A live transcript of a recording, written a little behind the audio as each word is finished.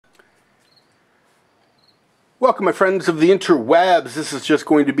Welcome, my friends of the interwebs. This is just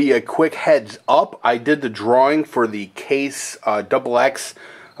going to be a quick heads up. I did the drawing for the Case XX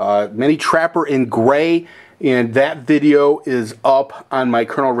Mini Trapper in gray, and that video is up on my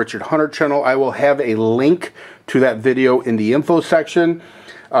Colonel Richard Hunter channel. I will have a link to that video in the info section,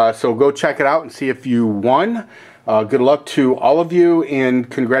 so go check it out and see if you won. Good luck to all of you, and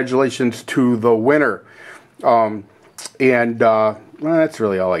congratulations to the winner. Well, that's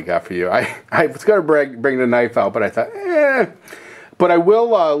really all I got for you. I was going to bring the knife out, but I thought, But I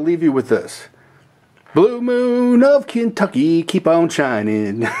will leave you with this. Blue moon of Kentucky, keep on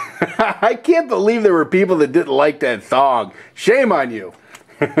shining. I can't believe there were people that didn't like that song. Shame on you.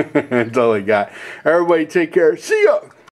 That's all I got. Everybody take care. See ya.